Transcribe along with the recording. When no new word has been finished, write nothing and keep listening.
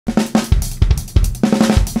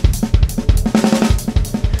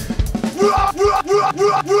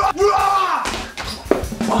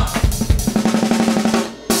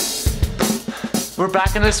We're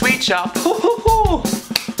back in the sweet shop.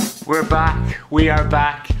 We're back. We are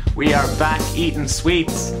back. We are back eating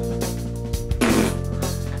sweets.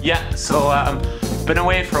 Yeah, so been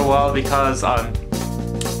away for a while because I'm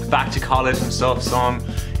back to college and stuff, so I'm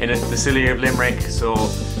in the city of Limerick, so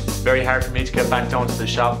very hard for me to get back down to the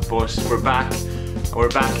shop, but we're back. And we're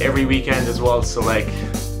back every weekend as well, so like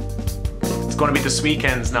it's gonna be the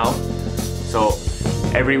Sweekends now. So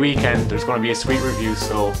every weekend there's gonna be a sweet review,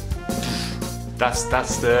 so that's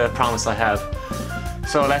the promise I have.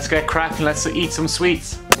 So let's get cracking, let's eat some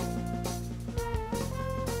sweets.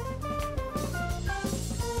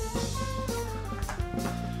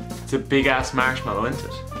 It's a big ass marshmallow, isn't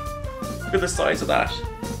it? Look at the size of that.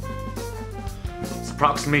 It's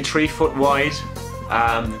approximately 3 foot wide.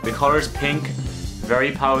 The colour's pink,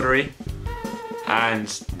 very powdery, and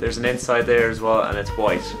there's an inside there as well, and it's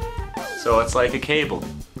white. So it's like a cable.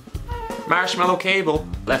 Marshmallow cable.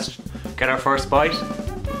 Let's get our first bite.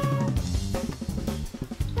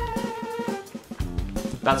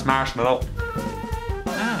 That's marshmallow.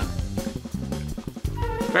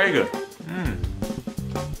 Very good.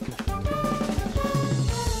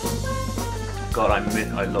 God,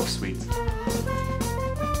 I love sweets.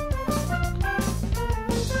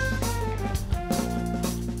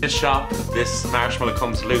 This shop, this marshmallow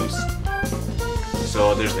comes loose,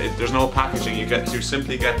 so there's no packaging. You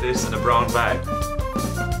simply get this in a brown bag,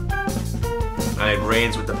 and it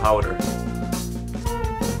rains with the powder.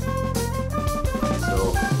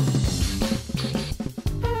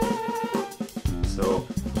 So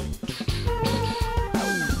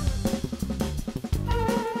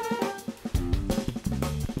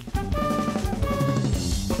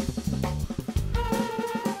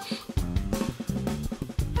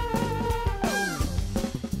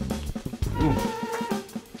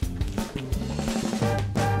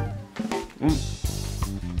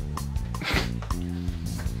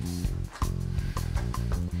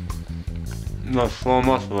There's so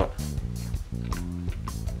much of it.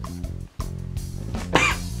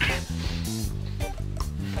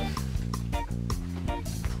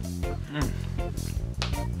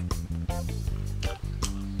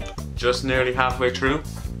 Just nearly halfway through.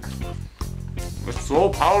 It's so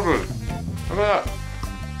powdered. Look at that.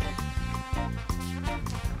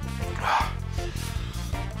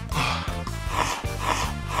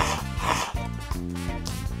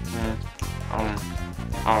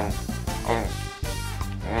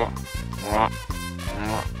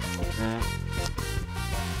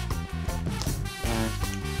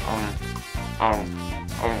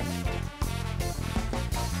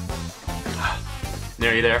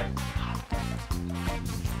 Nearly there.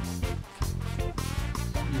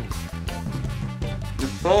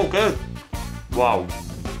 It's so good. Wow.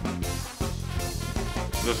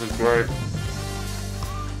 This is great.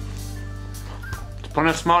 It's putting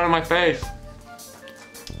a smile on my face.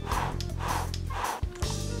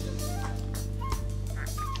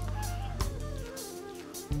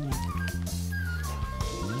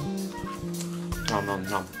 Nom nom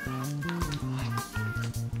nom.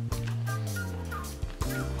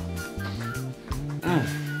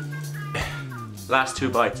 Last 2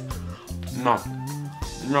 bites. No.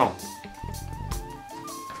 No.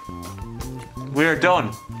 We're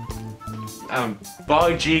done.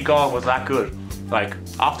 By G God, was that good. Like,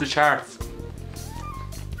 off the charts.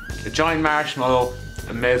 The giant marshmallow,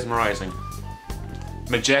 mesmerizing.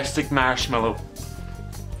 Majestic marshmallow.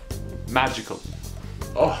 Magical.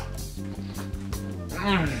 Oh.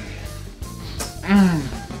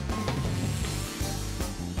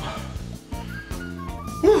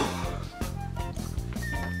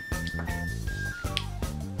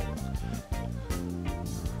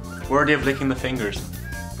 Worthy of licking the fingers.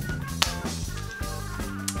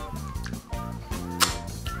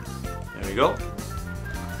 There we go.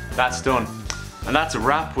 That's done. And that's a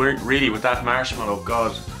wrap really with that marshmallow.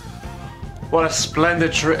 God, what a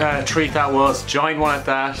splendid treat that was. Giant one at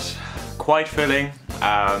that. Quite filling.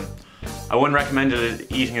 I wouldn't recommend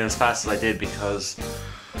eating it as fast as I did because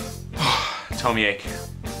tummy ache.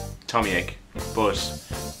 Tummy ache. But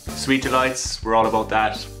Sweet Delights, we're all about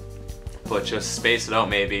that. But just space it out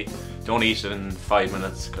maybe. Don't eat it in 5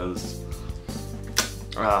 minutes because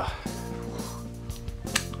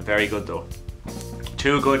very good though.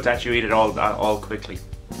 Too good that you eat it all quickly.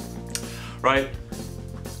 Right.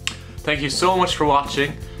 Thank you so much for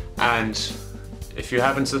watching, and if you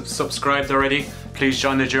haven't subscribed already, please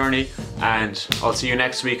join the journey, and I'll see you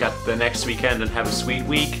next week at the next weekend, and have a sweet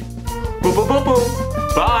week. Boo boo boo boo.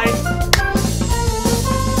 Bye.